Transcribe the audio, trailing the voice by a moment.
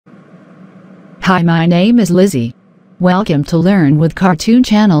Hi, my name is Lizzie. Welcome to Learn with Cartoon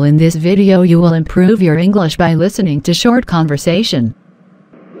Channel. In this video you will improve your English by listening to short conversation.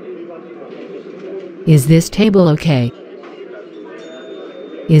 Is this table okay?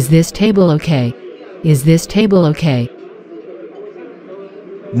 Is this table okay? Is this table okay?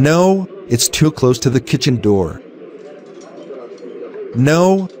 No, it's too close to the kitchen door.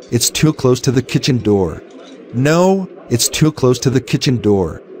 No, it's too close to the kitchen door. No, it's too close to the kitchen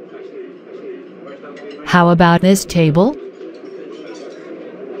door. How about this table?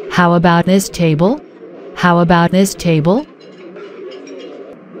 How about this table? How about this table?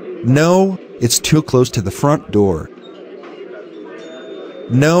 No, it's too close to the front door.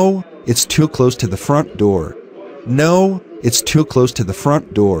 No, it's too close to the front door. No, it's too close to the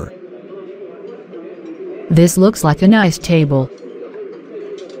front door. This looks like a nice table.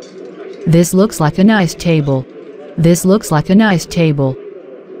 This looks like a nice table. This looks like a nice table.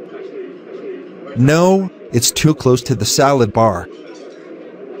 No, it's too close to the salad bar.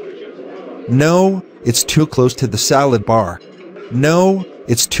 No, it's too close to the salad bar. No,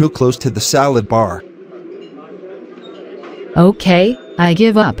 it's too close to the salad bar. Okay, I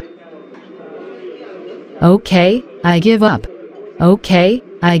give up. Okay, I give up. Okay,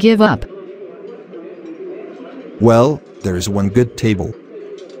 I give up. Well, there is one good table.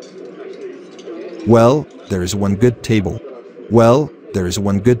 Well, there is one good table. Well, there is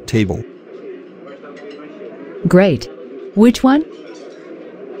one good table. Great. Which one?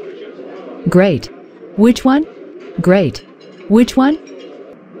 Great. Which one? Great. Which one?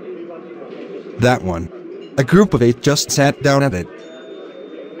 That one. A group of 8 just sat down at it.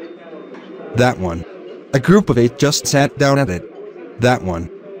 That one. A group of 8 just sat down at it. That one.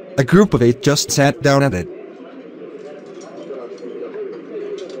 A group of 8 just sat down at it.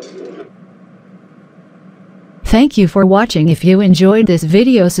 Thank you for watching. If you enjoyed this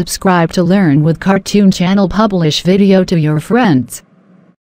video, subscribe to Learn with Cartoon Channel. Publish video to your friends.